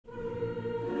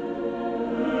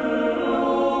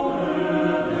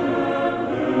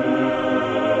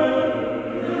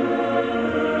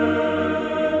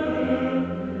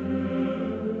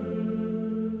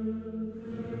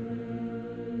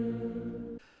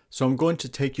So I'm going to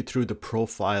take you through the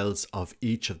profiles of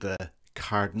each of the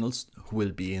cardinals who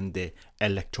will be in the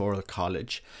electoral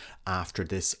college after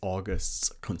this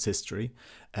August's consistory.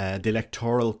 The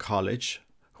electoral college,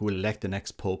 who will elect the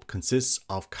next pope, consists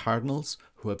of cardinals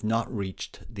who have not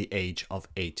reached the age of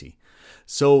 80.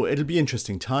 So it'll be an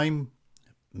interesting time.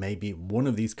 Maybe one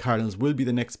of these cardinals will be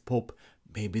the next pope.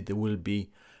 Maybe there will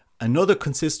be another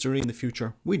consistory in the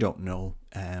future. We don't know.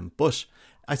 But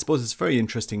I suppose it's very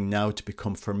interesting now to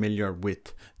become familiar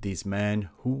with these men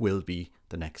who will be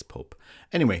the next pope.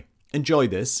 Anyway, enjoy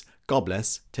this. God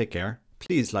bless. Take care.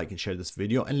 Please like and share this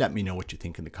video and let me know what you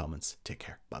think in the comments. Take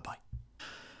care. Bye-bye.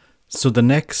 So the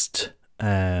next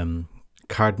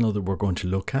cardinal that we're going to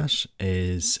look at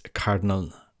is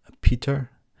Cardinal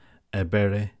Peter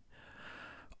Ebere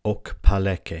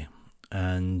Okpaleke.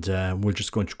 And we're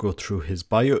just going to go through his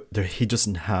bio. He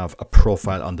doesn't have a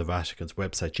profile on the Vatican's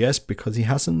website yet because he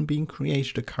hasn't been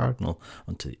created a cardinal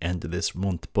until the end of this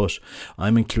month. But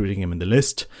I'm including him in the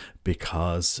list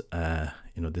because,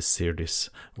 this series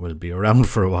will be around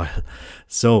for a while.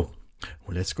 So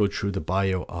let's go through the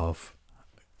bio of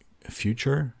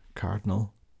future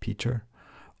Cardinal Peter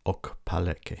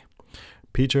Okpaleke.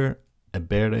 Peter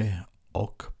Ebere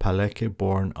Okpaleke,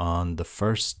 born on the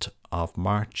 1st of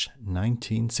March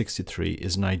 1963,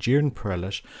 is a Nigerian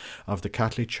prelate of the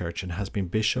Catholic Church and has been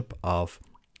Bishop of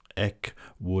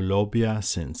Ekwulobia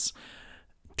since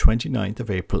 29th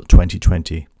of April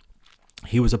 2020.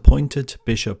 He was appointed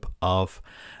Bishop of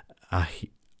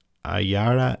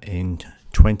Ayara in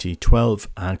 2012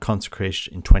 and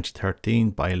consecrated in 2013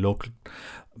 by a local.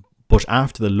 But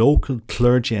after the local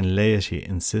clergy and laity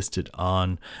insisted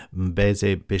on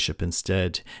Mbeze Bishop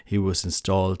instead, he was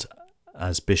installed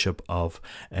as Bishop of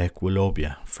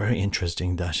Ekwulobia. Very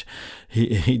interesting that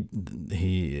the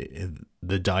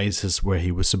diocese where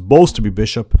he was supposed to be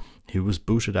bishop, he was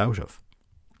booted out of.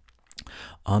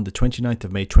 On the 29th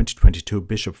of May 2022,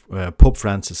 Pope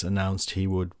Francis announced he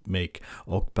would make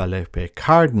Okpaleke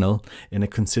Cardinal in a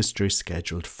consistory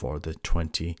scheduled for the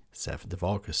 27th of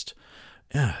August.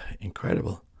 Yeah,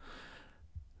 incredible.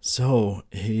 So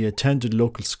he attended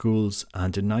local schools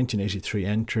and in 1983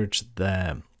 entered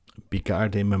the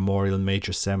Bigarde Memorial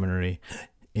Major Seminary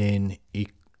in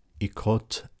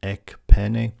Ikot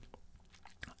Ekpene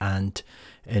and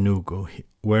Enugu,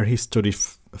 where he studied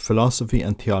philosophy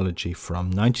and theology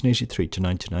from 1983 to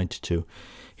 1992.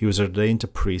 He was ordained a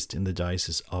priest in the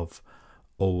Diocese of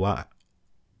Oka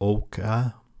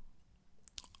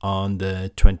on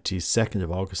the 22nd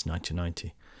of August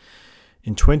 1990.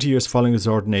 In 20 years following his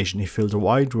ordination, he filled a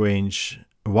wide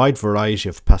variety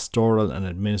of pastoral and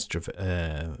administrative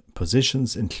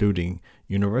positions, including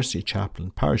university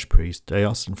chaplain, parish priest,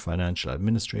 diocesan financial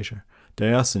administrator,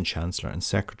 diocesan chancellor and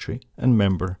secretary, and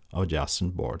member of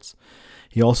diocesan boards.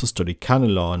 He also studied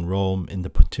canon law in Rome in the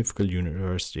Pontifical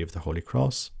University of the Holy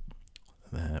Cross,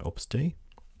 Opus Dei.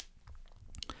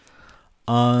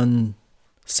 On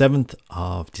 7th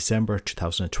of December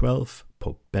 2012,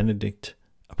 Pope Benedict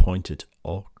appointed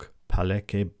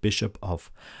Okpaleke Bishop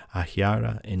of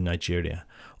Ahịara in Nigeria.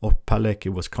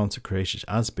 Okpaleke was consecrated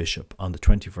as bishop on the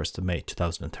 21st of May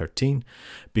 2013.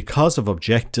 Because of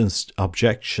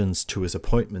objections to his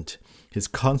appointment, his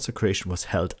consecration was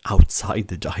held outside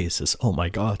the diocese. Oh my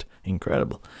God,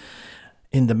 incredible.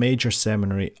 In the major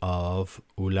seminary of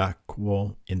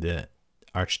Ulakwo in the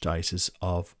Archdiocese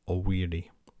of Owerri.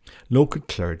 Local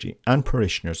clergy and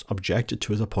parishioners objected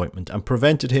to his appointment and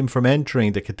prevented him from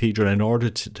entering the cathedral in order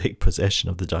to take possession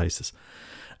of the diocese.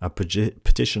 A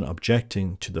petition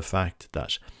objecting to the fact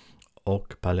that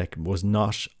Okpaleke was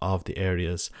not of the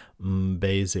area's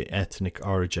Mbeze ethnic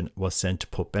origin was sent to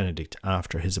Pope Benedict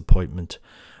after his appointment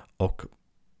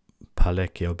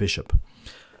Okpaleke bishop.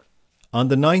 On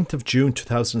the 9th of June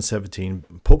 2017,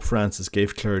 Pope Francis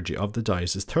gave clergy of the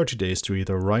diocese 30 days to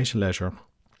either write a letter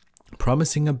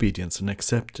promising obedience and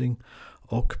accepting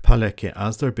Okpaleke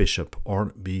as their bishop or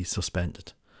be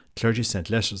suspended. Clergy sent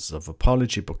letters of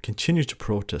apology but continued to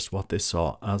protest what they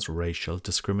saw as racial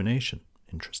discrimination.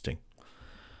 Interesting.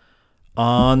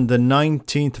 On the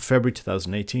 19th of February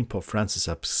 2018, Pope Francis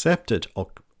accepted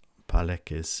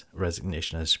Okpaleke's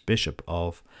resignation as Bishop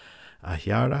of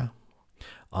Ahịara.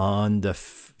 On the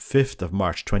 5th of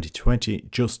March 2020,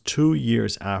 just 2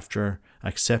 years after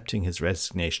accepting his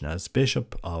resignation as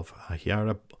Bishop of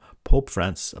Ahịara, Pope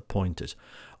Francis appointed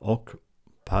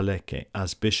Okpaleke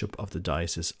as Bishop of the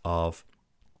Diocese of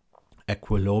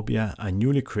Ekwulobia, a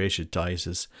newly created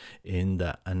diocese in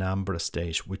the Anambra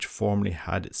state, which formerly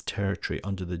had its territory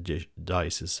under the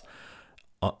diocese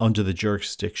under the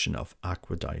jurisdiction of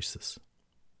Akwa Diocese.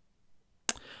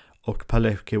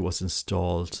 Okpaleke was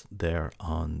installed there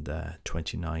on the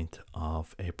 29th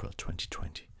of April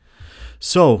 2020.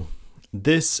 So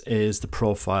this is the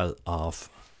profile of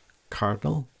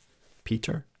Cardinal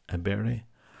Peter Ebere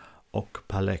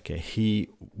Okpaleke. He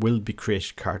will be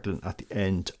created Cardinal at the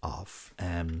end of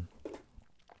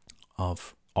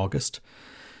August.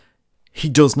 He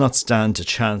does not stand a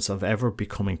chance of ever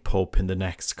becoming Pope in the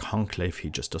next conclave. He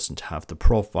just doesn't have the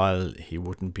profile. He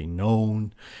wouldn't be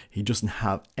known. He doesn't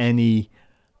have any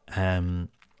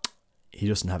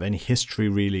history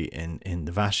really in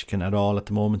the Vatican at all at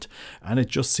the moment. And it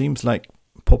just seems like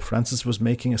Pope Francis was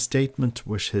making a statement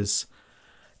with his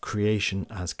creation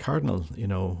as Cardinal, you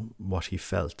know, what he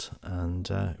felt. And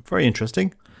very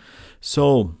interesting.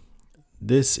 So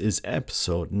this is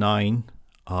episode 9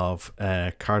 of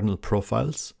Cardinal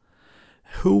Profiles.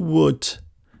 Who would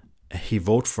he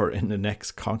vote for in the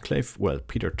next conclave? Well,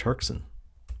 Peter Turkson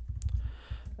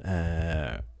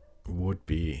would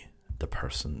be the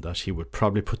person that he would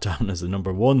probably put down as the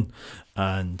number 1,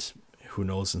 and who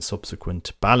knows in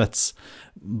subsequent ballots.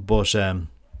 But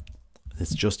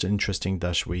it's just interesting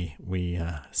that we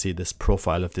see this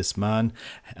profile of this man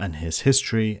and his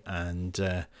history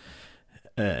and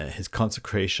his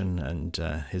consecration and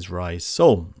his rise.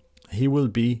 So he will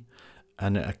be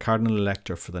a cardinal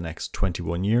elector for the next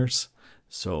 21 years.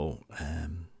 So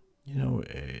you know,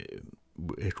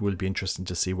 it will be interesting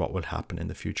to see what will happen in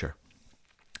the future.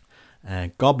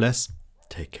 God bless.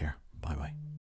 Take care. Bye bye.